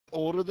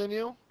older than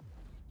you?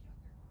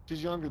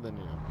 She's younger than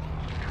you.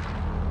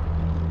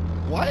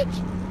 What?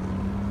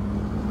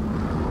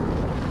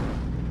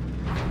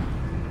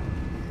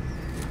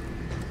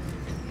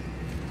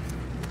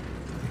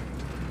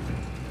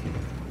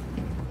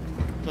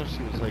 I thought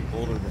she was like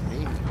older than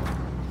me.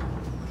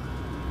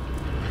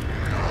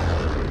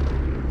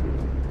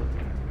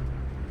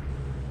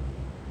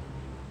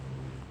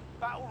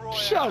 Battle Royale.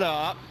 Shut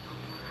up.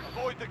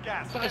 Avoid the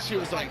gas. I thought she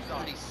was like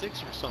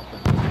 36 or something.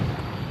 You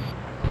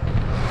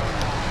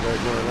guys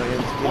want to let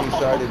him skin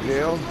inside of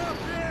jail?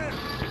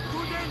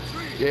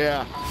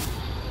 Yeah.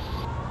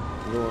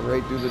 I'm going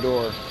right through the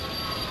door.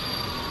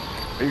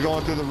 Are you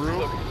going through the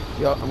roof?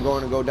 Yep, I'm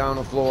going to go down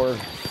the floor.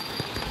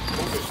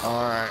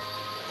 Alright.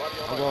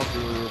 I'm going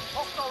through the roof.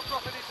 Hostile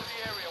dropping into the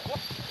area. What?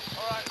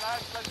 Alright,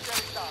 lads, let's get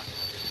it done.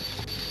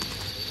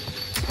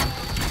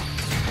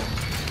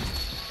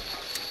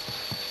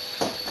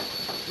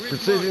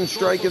 Precision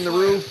strike in the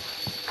roof.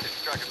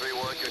 Tracker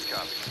 3-1, good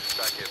copy.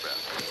 Track inbound.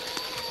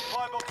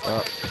 Firebox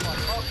identified.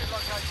 Target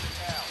location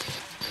now.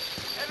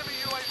 Enemy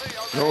UAV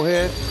over. No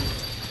hit.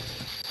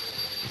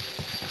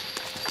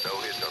 No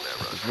hits on that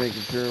run. Just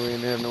making sure we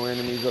didn't have no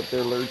enemies up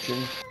there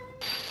lurching.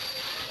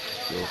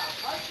 Good.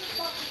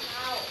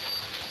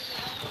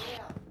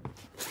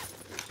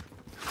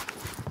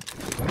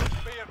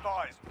 Be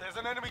advised, there's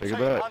an enemy Take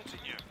team it back. hunting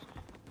you.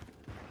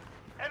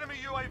 Enemy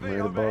UAV Right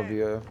above overhead.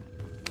 you.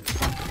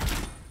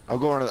 I'm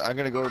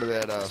gonna go to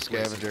that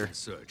scavenger.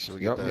 So we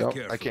get Yep,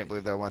 that. I can't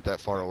believe that went that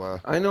far away.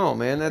 I know,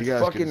 man. That's You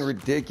guys fucking can-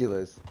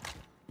 ridiculous.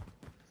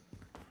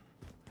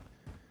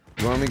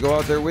 You want me to go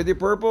out there with you,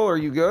 Purple? Are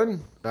you good?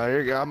 No,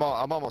 you're good. I'm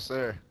almost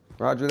there.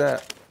 Roger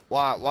that.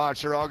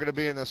 Watch, they're all gonna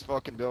be in this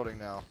fucking building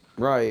now.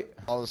 Right.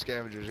 All the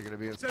scavengers are gonna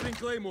be in. Setting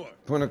Claymore.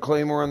 Putting a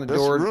claymore on the This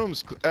door.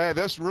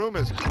 this room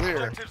is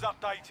clear. Objectives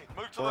updated.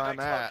 Move to Where the I'm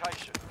next at.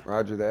 location.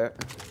 Roger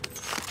that.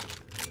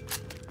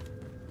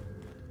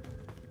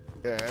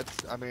 Yeah,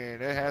 I mean,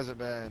 it hasn't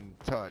been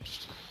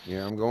touched.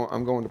 Yeah, I'm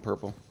going to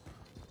Purple.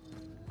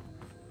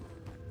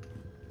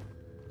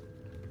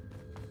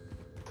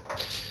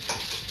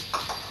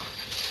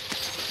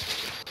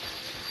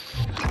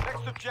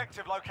 Next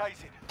objective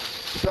located.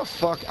 Get the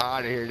fuck out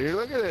of here, dude.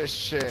 Look at this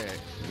shit.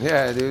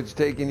 Yeah, dude, it's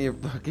taking you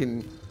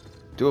fucking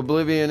to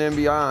oblivion and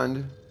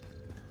beyond.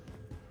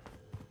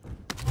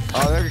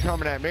 Oh, they're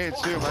coming at me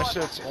too. My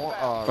shit's on.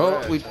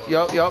 Oh,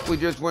 we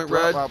just went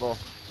red. Bubble.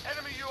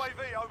 Enemy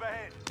UAV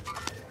overhead.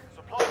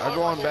 Supply I'm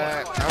going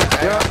back.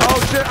 Yeah.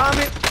 Oh shit, I'm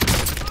in.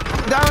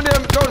 Down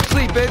him. Go to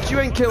sleep, bitch. You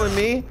ain't killing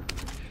me,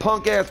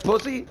 punk ass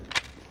pussy.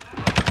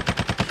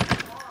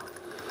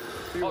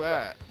 Where you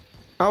at?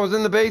 I was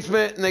in the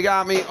basement and they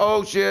got me.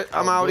 Oh shit,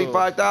 I'm Audi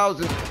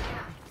 5000.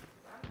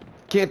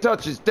 Can't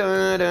touch this.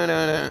 Dun, dun,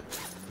 dun, dun.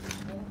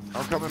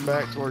 I'm coming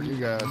back toward you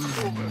guys.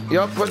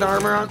 Yup, putting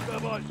armor on.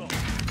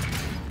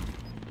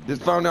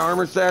 Just found the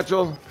armor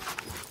satchel.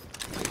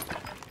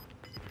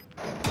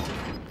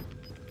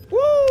 Woo!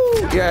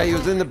 Yeah, he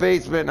was in the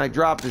basement and I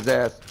dropped his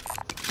ass.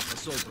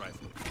 Assault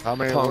rifle. How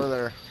many Punk. were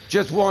there?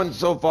 Just one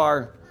so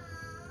far.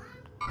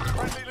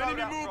 Friendly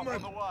loadout drop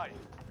on the way.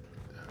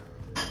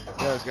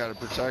 You guys gotta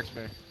protect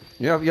me.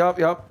 Yup.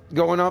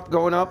 Going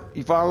up.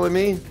 You following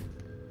me?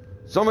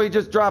 Somebody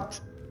just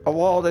dropped a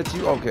wall that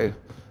you... Okay.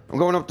 I'm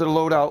going up to the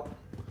loadout.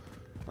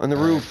 On the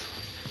roof.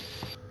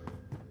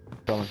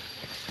 Coming.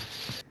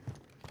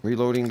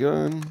 Reloading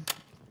gun.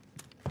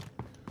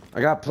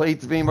 I got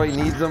plates if anybody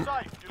needs them.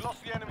 Safe. You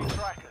lost the enemy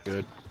trackers.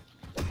 Good.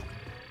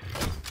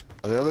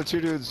 Are the other two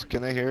dudes,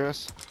 can they hear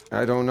us?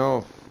 I don't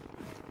know.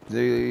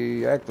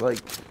 They act like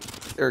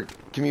they're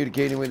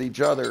communicating with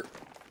each other.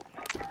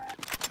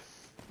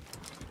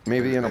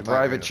 Maybe in They a might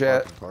private be in a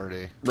chat. fucking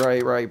Party.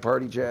 Right,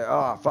 party chat.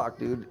 Oh, fuck,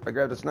 dude. I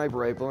grabbed a sniper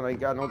rifle and I ain't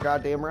got no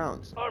goddamn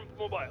rounds. Armed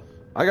mobile.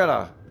 I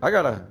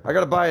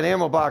gotta buy an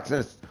ammo box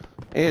and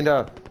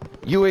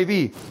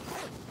UAV.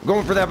 I'm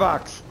going for that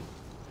box.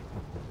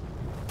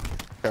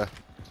 Yeah.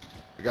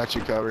 I got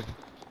you covered.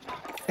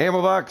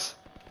 Ammo box.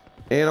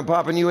 And I'm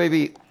popping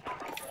UAV.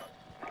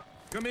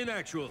 Come in,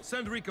 actual.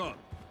 Send recon.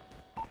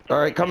 All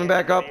right, coming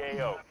back up.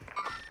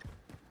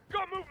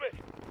 Got movement.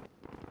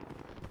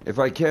 If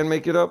I can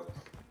make it up.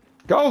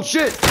 Oh,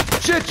 shit,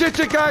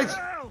 guys.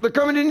 They're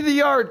coming into the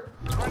yard.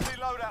 Friendly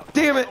loadout.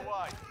 Damn it. on the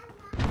way.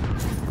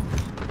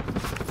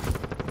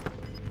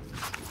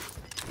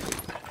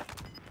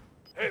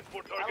 Head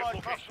for target Allied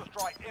moving. cluster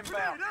strike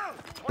inbound.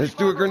 Let's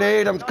do a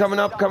grenade. I'm coming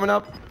up.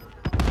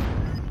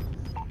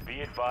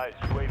 Be advised,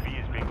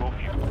 UAV is being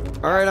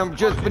overviewed. All right, I'm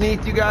just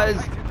beneath you guys.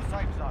 Located the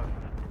safe zone.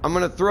 I'm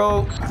gonna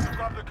throw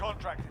Grab the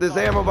contract. this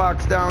ammo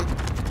box down.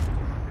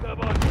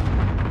 Come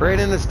on. Right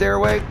in the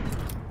stairway.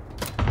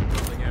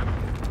 Building ammo.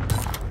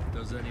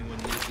 Does anyone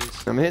need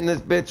this? I'm hitting this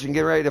bitch and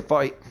get ready to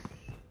fight.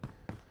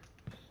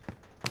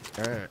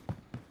 Alright.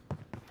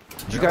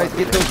 Did you guys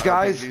get those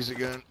guys? RPGs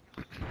again.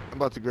 I'm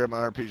about to grab my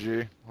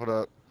RPG. Hold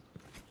up.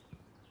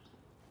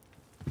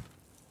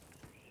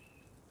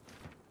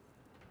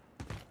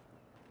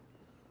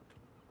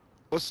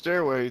 What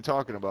stairway are you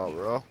talking about,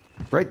 bro?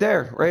 Right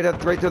there, right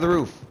to the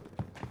roof.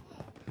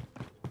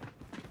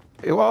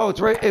 Whoa, it's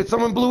right.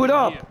 Someone blew it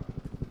up.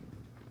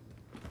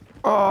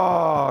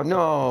 Oh,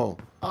 no.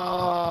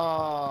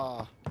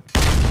 Ah.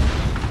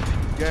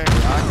 Gang,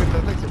 rockets.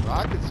 I think some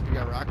rockets. If you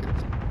got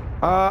rockets.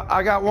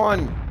 I got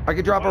one. I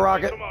could drop a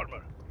rocket. Some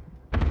armor.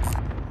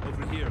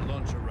 Over here,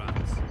 launcher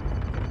rounds.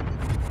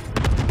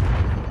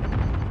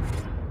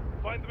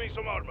 Find me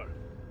some armor.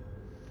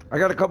 I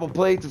got a couple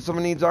plates if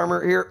someone needs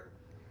armor. Here.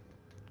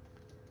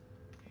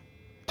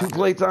 2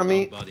 plates on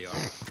me. Body armor.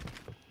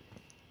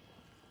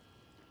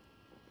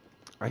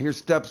 I hear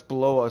steps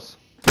below us.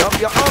 Yup,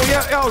 yeah. Oh,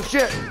 yeah. Oh,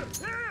 shit.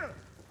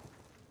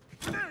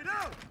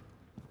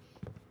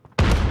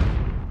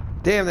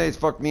 Damn, they just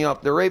fucked me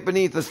up. They're right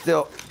beneath us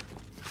still.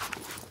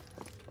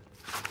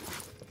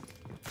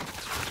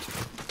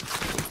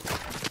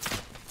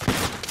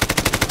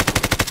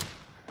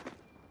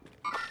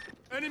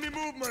 Enemy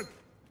movement.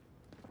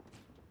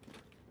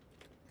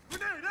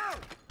 Grenade out!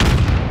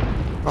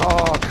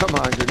 Oh, come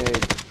on,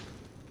 grenade.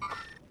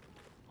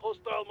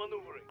 Hostile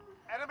maneuvering.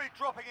 Enemy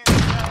dropping in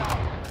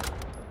now.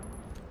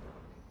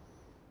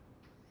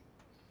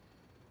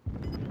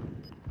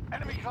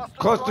 Enemy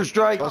Cluster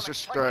strike. Cluster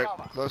strike.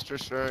 Cluster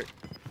strike.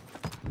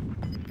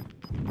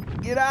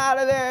 Get out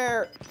of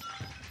there.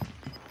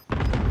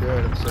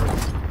 Good. I'm sorry.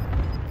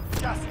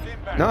 Gas is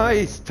inbound.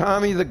 Nice.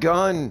 Tommy the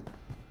gun.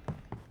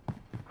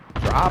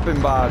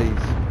 Dropping bodies.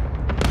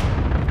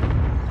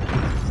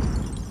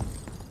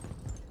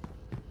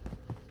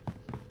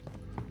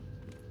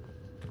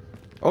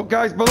 Oh,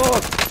 guys below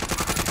us.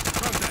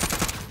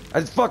 I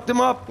just fucked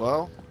him up.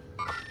 Well.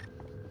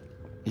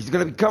 He's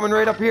gonna be coming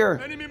right up here.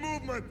 Enemy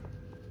movement.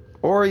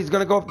 Or he's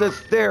gonna go up the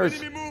stairs.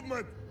 Enemy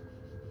movement.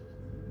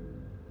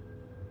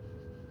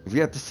 If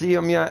you have to see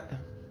him yet.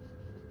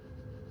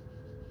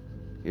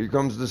 Here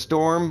comes the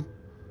storm.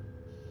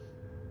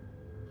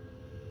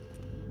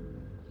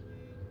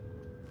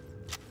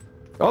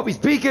 Oh, he's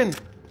peeking.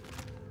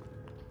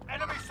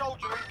 Enemy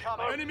soldier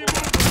incoming. Enemy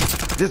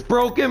movement. Just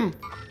broke him.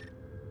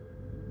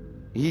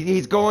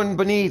 He's going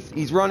beneath.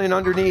 He's running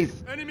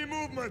underneath. Enemy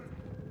movement.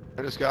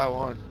 I just got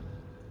one.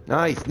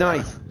 Nice,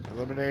 nice.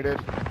 Eliminated.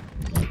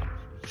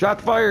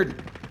 Shot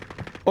fired.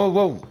 Oh,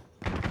 whoa.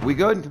 We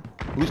good?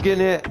 Who's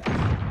getting hit?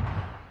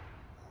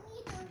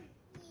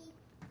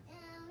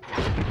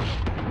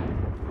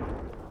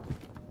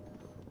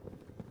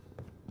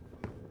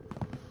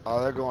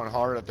 Oh, they're going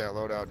hard at that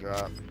loadout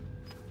drop.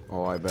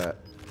 Oh, I bet.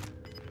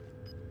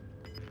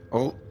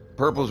 Oh,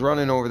 purple's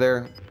running over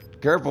there.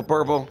 Careful,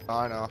 purple. Oh,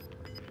 I know.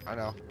 I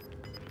know.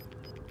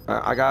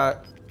 I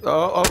got.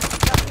 Oh.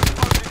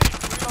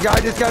 Guy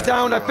just got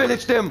down. I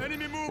finished him.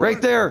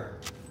 Right there.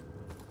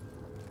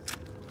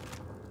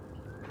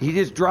 He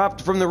just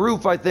dropped from the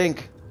roof, I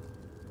think.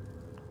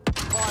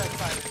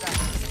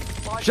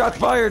 Shots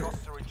fired.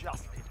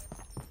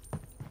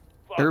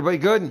 Everybody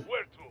good?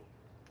 Where to?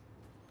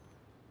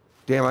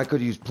 Damn, I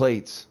could use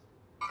plates.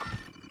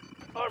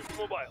 Armed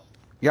mobile.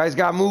 You guys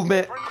got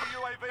movement. Friendly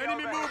UAV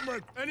Enemy overhead.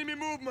 movement. Enemy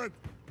movement.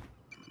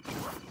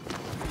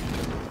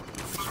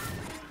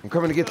 I'm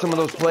coming to get some of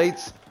those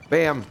plates.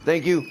 Bam.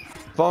 Thank you.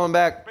 Falling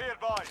back. Be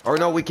advised. Or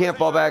no, we can't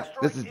fall back.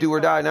 This is do or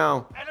die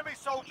now. Enemy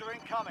soldier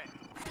incoming.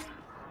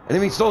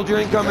 Enemy soldier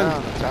incoming.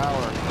 Down the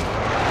tower.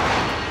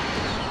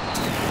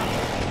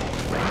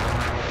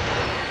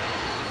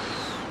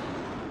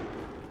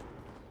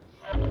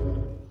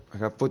 I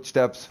got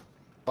footsteps.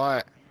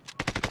 What?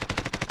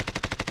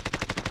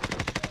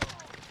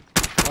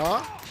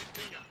 Huh?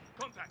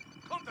 Contact.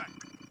 Contact.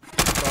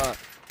 What?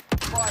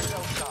 Fire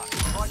well done.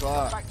 Try to Fuck.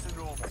 get back to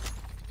normal.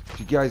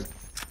 You guys,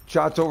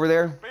 shots over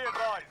there. Be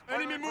advised.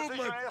 Enemy Friendly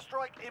precision movement.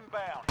 airstrike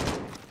inbound.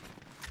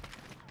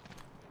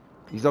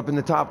 He's up in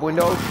the top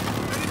window.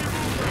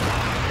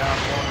 Down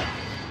one.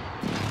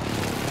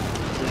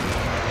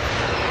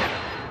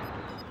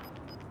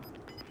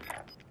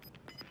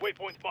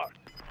 Waypoint marked.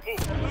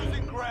 Move.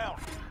 Losing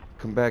ground.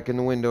 Come back in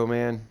the window,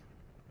 man.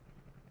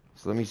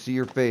 So let me see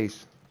your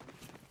face.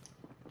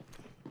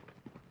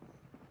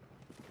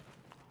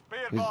 Be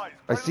advised.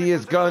 I see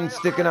his gun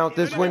sticking out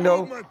this Enemy window.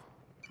 movement.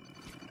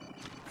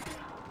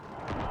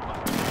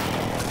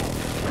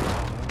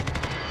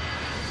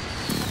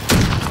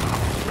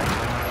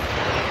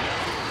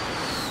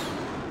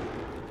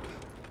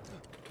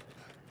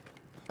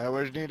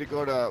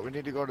 We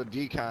need to go to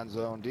decon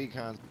zone.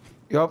 Decon.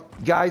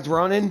 Yup, guys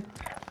running.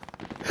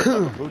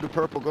 Move to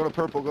purple. Go to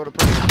purple. Go to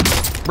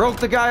purple. Broke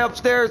the guy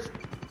upstairs.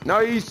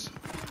 Nice.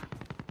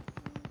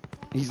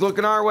 He's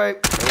looking our way.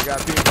 There we got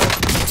people.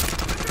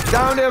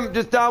 Downed him.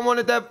 Just down one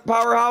at that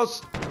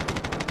powerhouse.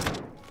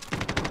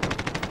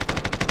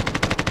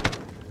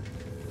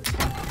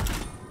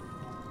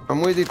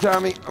 I'm with you,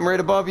 Tommy. I'm right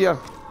above you.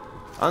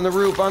 On the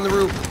roof. On the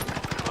roof.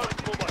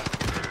 Armed mobile.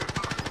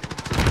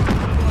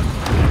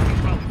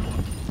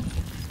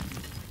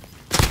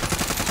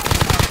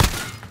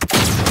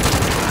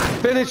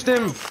 Finished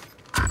him.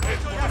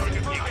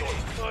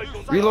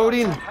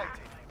 Reloading.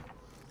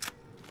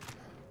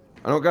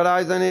 I don't got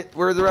eyes on it.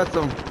 Where are the rest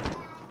of them?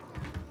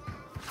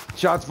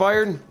 Shots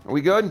fired. Are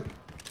we good?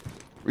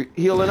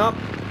 Healing up.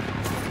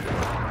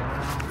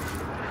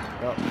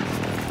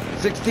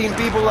 16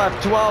 people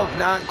left, 12,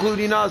 not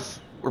including us.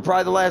 We're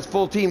probably the last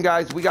full team,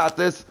 guys. We got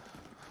this.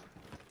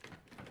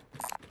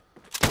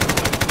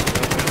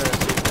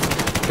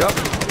 Yep.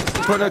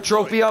 Putting a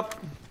trophy up.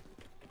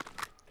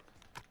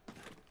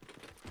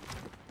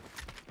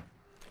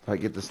 If I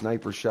get the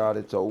sniper shot,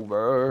 it's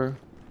over.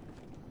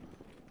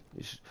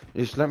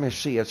 Just let me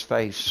see his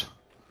face.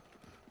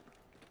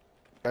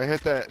 I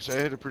hit that. Should I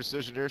hit a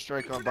precision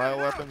airstrike on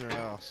bioweapon or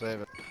no?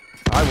 Save it.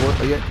 I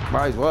would. Yeah,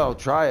 might as well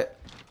try it.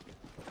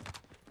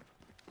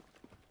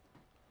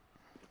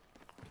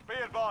 Be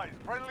advised,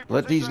 friendly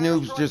Let these precision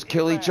noobs airstrike just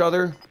kill each inbound.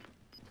 other.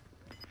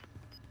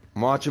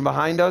 I'm watching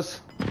behind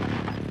us.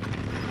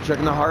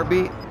 Checking the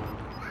heartbeat.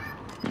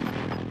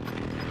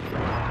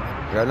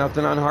 Got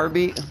nothing on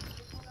heartbeat.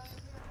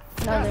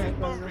 No, there it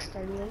goes. Those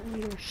 38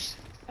 meters.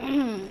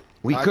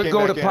 We I could came go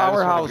back to in. I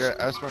Powerhouse.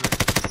 just wanna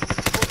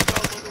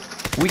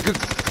We could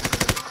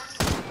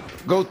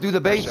go through the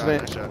Nice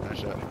basement. shot.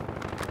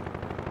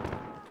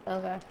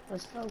 Okay,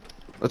 let's go.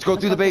 Let's go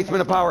through the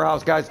basement of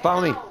Powerhouse, guys.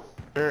 Follow me.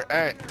 Here,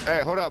 hey,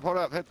 hold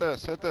up. Hit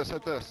this.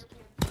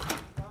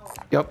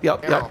 Yep.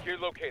 Ammo. Gear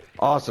located.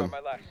 Awesome. On my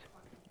last.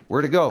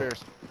 Where to go?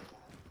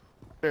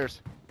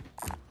 Stairs.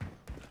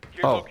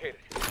 Gear Oh. located.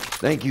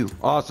 Thank you.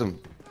 Awesome.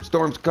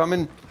 Storm's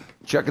coming.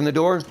 Checking the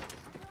door.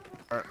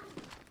 Alright.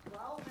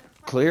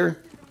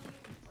 Clear.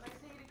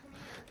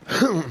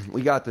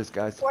 We got this,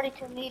 guys.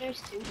 42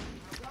 meters too.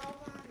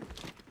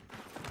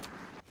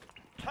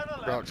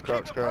 Tunnel Crouch, out.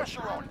 crouch, Keep the crouch.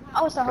 pressure on.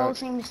 Oh, it's the whole Crouch.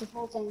 team. It's the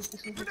whole team. It's the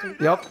whole team.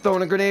 Yep.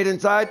 Throwing a grenade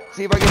inside.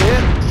 See if I can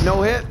hit.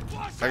 No hit.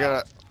 I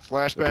got a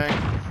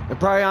flashbang. They're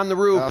probably on the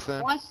roof.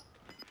 Nothing. Once.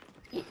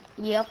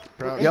 Yep.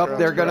 Crouch, Yep. crouch,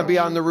 They're gonna be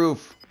crouch. on the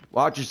roof.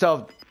 Watch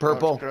yourself,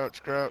 Purple.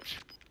 Crouch.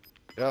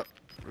 Yep.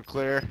 We're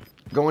clear.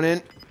 Going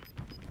in.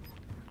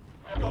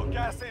 Got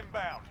gas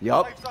inbound.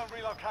 Yup. Safe zone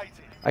relocated.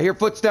 I hear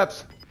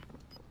footsteps.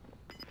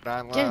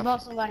 9 Just left.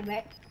 bought somebody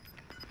back.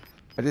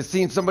 I just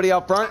seen somebody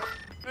out front.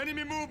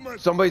 Enemy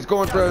movement. Somebody's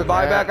going for the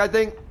buyback, I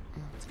think.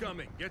 It's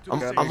coming. Get to I'm-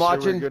 the Gotta safe I'm make sure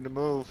watching. We're good to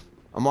move.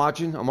 I'm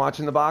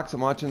watching the box.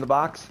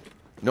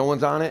 No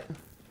one's on it.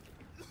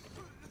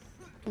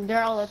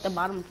 They're all at the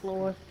bottom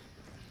floor.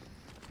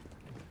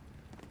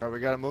 Alright, we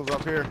gotta move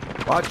up here.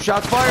 Watch,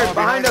 shots fired Oh,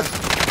 behind behind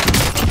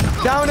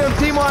us. Down him,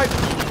 team wide.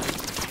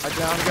 I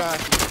downed a guy.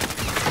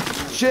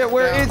 Shit,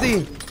 where Down. is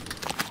he?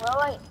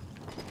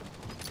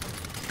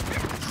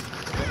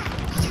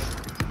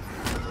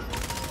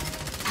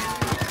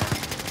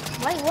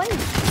 Wait.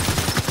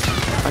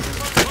 Wait.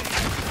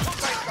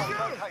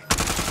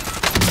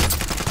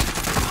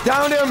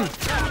 Downed him.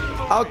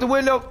 Out the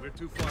window. We're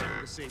too far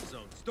from the safe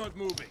zone. Start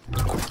moving.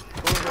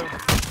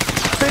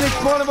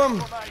 Finished one of them.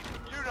 Mate,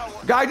 you know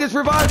what Guy just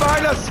revived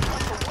behind us.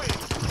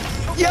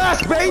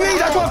 Yes, baby.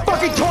 That's what I'm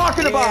fucking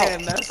talking about.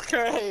 Man, that's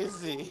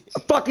crazy. I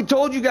fucking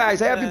told you guys.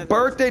 Happy That's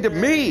birthday to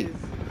me. crazy.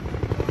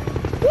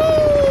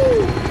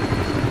 Woo!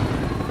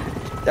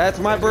 That's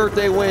my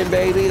birthday win,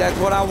 baby. That's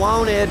what I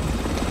wanted. Woo!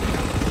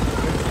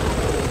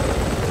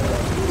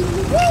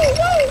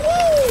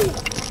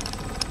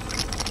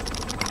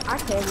 I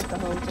carried the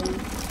whole team.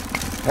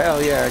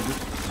 Hell yeah.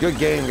 Good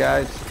game,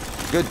 guys.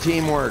 Good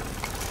teamwork.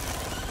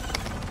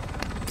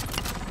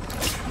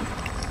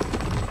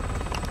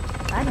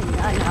 I didn't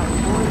die now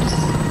once.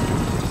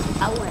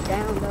 I went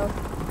down though.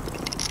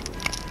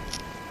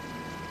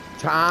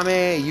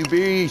 Tommy, you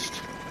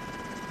beast.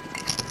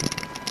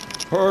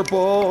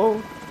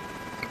 Purple.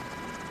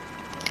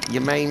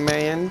 Your main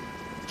man,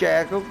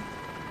 Jackal.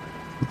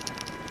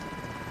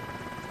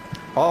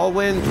 All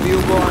wins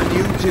viewable on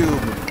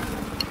YouTube.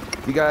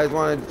 If you guys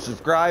want to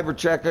subscribe or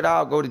check it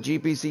out, go to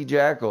GPC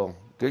Jackal.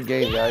 Good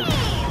game, guys.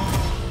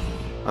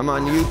 I'm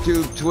on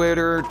YouTube,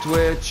 Twitter,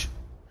 Twitch,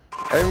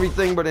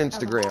 everything but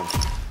Instagram.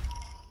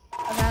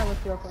 I gotta look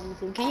you up on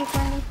YouTube. Can you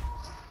find me?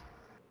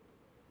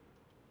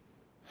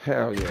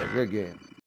 Hell yeah, good game.